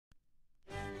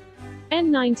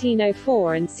Then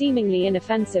 1904 and seemingly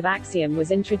inoffensive axiom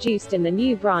was introduced in the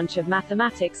new branch of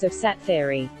mathematics of set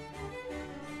theory.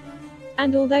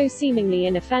 And although seemingly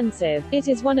inoffensive, it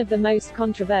is one of the most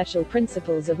controversial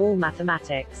principles of all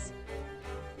mathematics.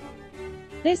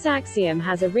 This axiom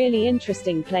has a really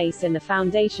interesting place in the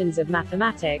foundations of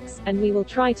mathematics, and we will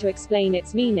try to explain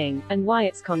its meaning, and why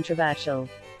it's controversial.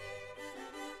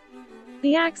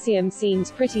 The axiom seems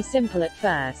pretty simple at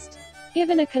first.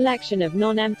 Given a collection of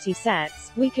non-empty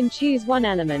sets, we can choose one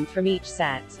element from each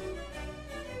set.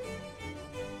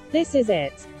 This is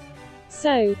it.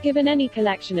 So, given any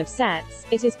collection of sets,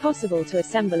 it is possible to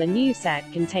assemble a new set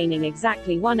containing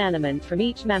exactly one element from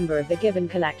each member of the given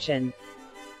collection.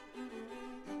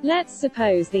 Let's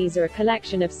suppose these are a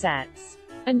collection of sets.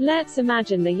 And let's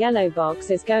imagine the yellow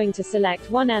box is going to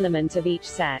select one element of each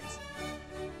set.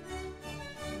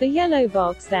 The yellow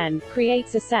box then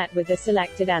creates a set with the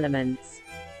selected elements.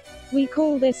 We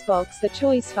call this box the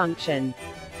choice function.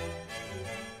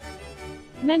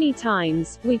 Many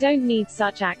times, we don't need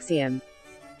such axiom.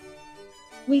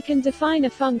 We can define a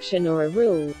function or a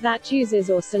rule that chooses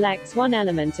or selects one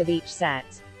element of each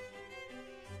set.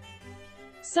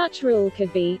 Such rule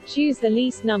could be, choose the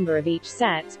least number of each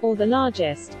set, or the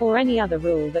largest, or any other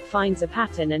rule that finds a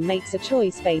pattern and makes a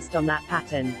choice based on that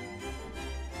pattern.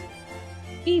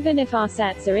 Even if our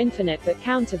sets are infinite but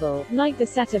countable, like the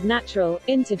set of natural,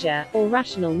 integer, or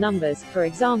rational numbers, for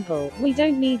example, we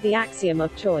don't need the axiom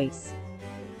of choice.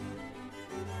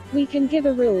 We can give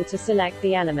a rule to select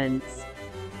the elements.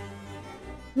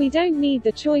 We don't need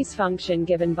the choice function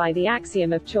given by the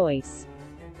axiom of choice.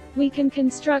 We can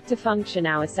construct a function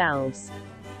ourselves.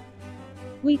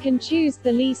 We can choose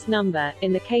the least number,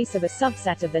 in the case of a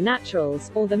subset of the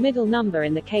naturals, or the middle number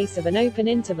in the case of an open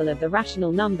interval of the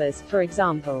rational numbers, for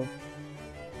example.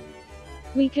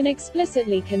 We can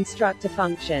explicitly construct a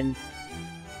function.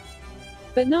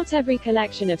 But not every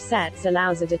collection of sets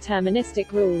allows a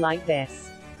deterministic rule like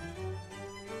this.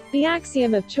 The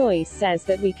axiom of choice says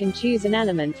that we can choose an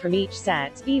element from each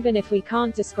set, even if we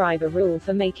can't describe a rule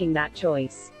for making that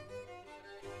choice.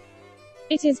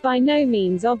 It is by no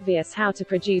means obvious how to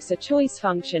produce a choice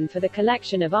function for the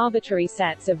collection of arbitrary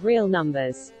sets of real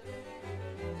numbers.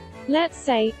 Let's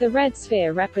say, the red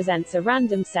sphere represents a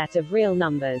random set of real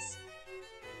numbers.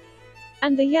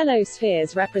 And the yellow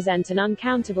spheres represent an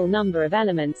uncountable number of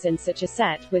elements in such a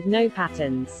set, with no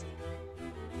patterns.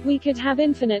 We could have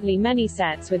infinitely many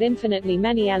sets with infinitely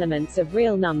many elements of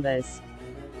real numbers.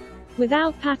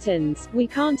 Without patterns, we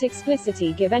can't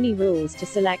explicitly give any rules to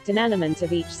select an element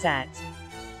of each set.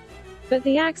 But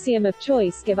the axiom of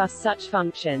choice gives us such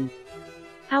function.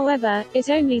 However, it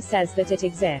only says that it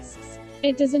exists.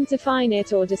 It doesn't define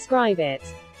it or describe it.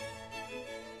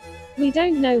 We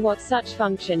don't know what such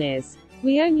function is.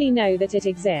 We only know that it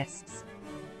exists.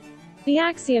 The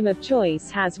axiom of choice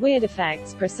has weird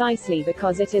effects precisely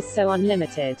because it is so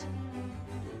unlimited.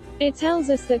 It tells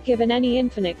us that given any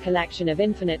infinite collection of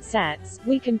infinite sets,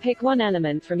 we can pick one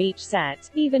element from each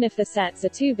set, even if the sets are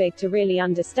too big to really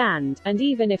understand, and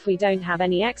even if we don't have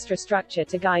any extra structure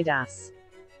to guide us.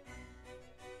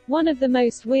 One of the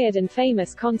most weird and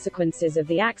famous consequences of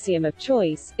the axiom of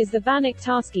choice is the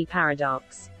Banach-Tarski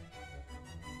paradox.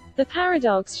 The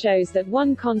paradox shows that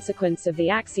one consequence of the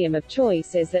axiom of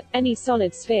choice is that any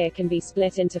solid sphere can be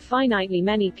split into finitely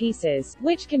many pieces,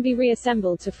 which can be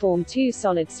reassembled to form two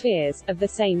solid spheres, of the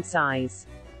same size.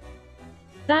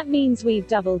 That means we've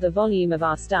doubled the volume of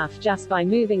our stuff just by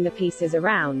moving the pieces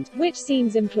around, which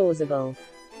seems implausible.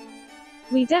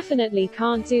 We definitely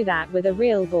can't do that with a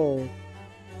real ball.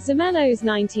 Zermelo's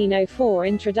 1904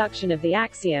 introduction of the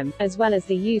axiom, as well as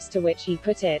the use to which he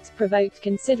put it, provoked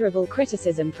considerable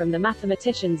criticism from the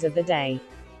mathematicians of the day.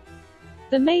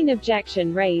 The main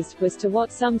objection raised was to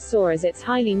what some saw as its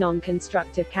highly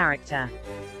non-constructive character.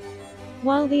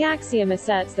 While the axiom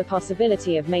asserts the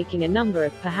possibility of making a number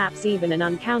of, perhaps even an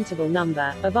uncountable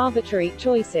number, of arbitrary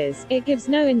choices, it gives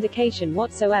no indication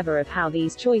whatsoever of how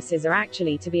these choices are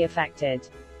actually to be effected.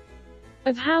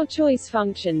 Of how choice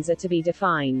functions are to be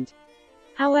defined.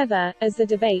 However, as the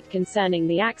debate concerning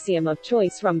the axiom of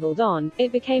choice rumbled on,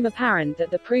 it became apparent that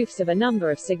the proofs of a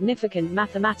number of significant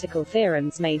mathematical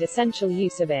theorems made essential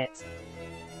use of it,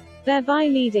 thereby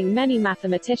leading many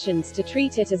mathematicians to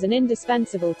treat it as an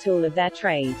indispensable tool of their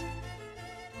trade.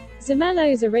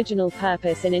 Zermelo's original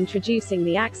purpose in introducing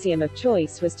the axiom of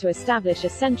choice was to establish a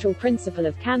central principle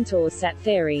of Cantor's set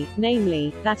theory,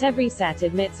 namely, that every set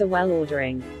admits a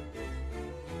well-ordering.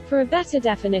 For a better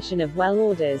definition of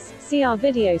well-orders, see our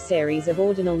video series of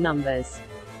ordinal numbers.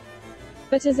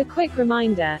 But as a quick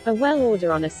reminder, a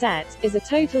well-order on a set is a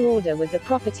total order with the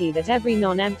property that every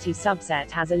non-empty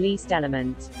subset has a least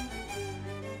element.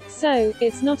 So,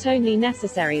 it's not only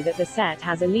necessary that the set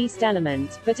has a least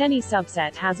element, but any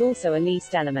subset has also a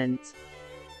least element.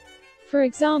 For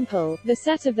example, the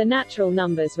set of the natural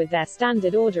numbers with their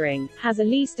standard ordering has a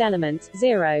least element,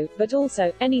 0, but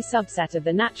also, any subset of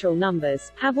the natural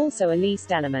numbers have also a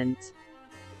least element.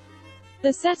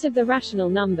 The set of the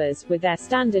rational numbers, with their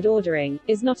standard ordering,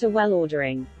 is not a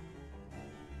well-ordering.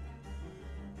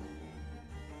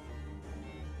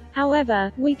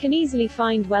 However, we can easily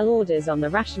find well-orders on the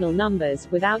rational numbers,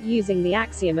 without using the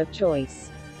axiom of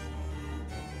choice.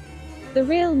 The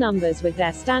real numbers with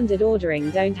their standard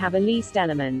ordering don't have a least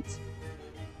element.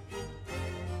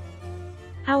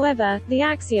 However, the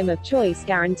axiom of choice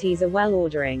guarantees a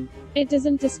well-ordering. It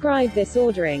doesn't describe this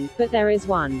ordering, but there is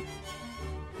one.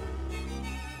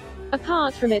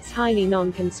 Apart from its highly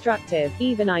non-constructive,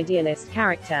 even idealist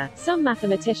character, some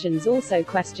mathematicians also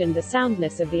questioned the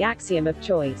soundness of the axiom of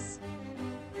choice.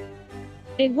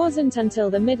 It wasn't until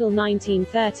the middle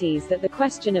 1930s that the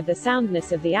question of the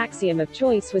soundness of the axiom of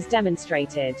choice was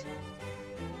demonstrated.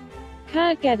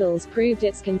 Kurt Gödel's proved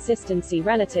its consistency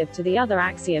relative to the other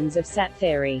axioms of set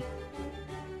theory.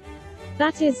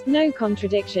 That is, no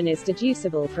contradiction is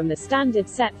deducible from the standard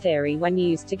set theory when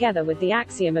used together with the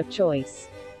axiom of choice.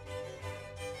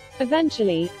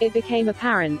 Eventually, it became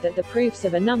apparent that the proofs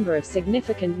of a number of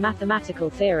significant mathematical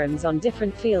theorems on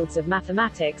different fields of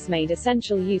mathematics made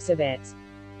essential use of it,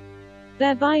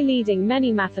 thereby leading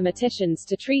many mathematicians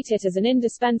to treat it as an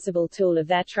indispensable tool of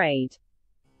their trade.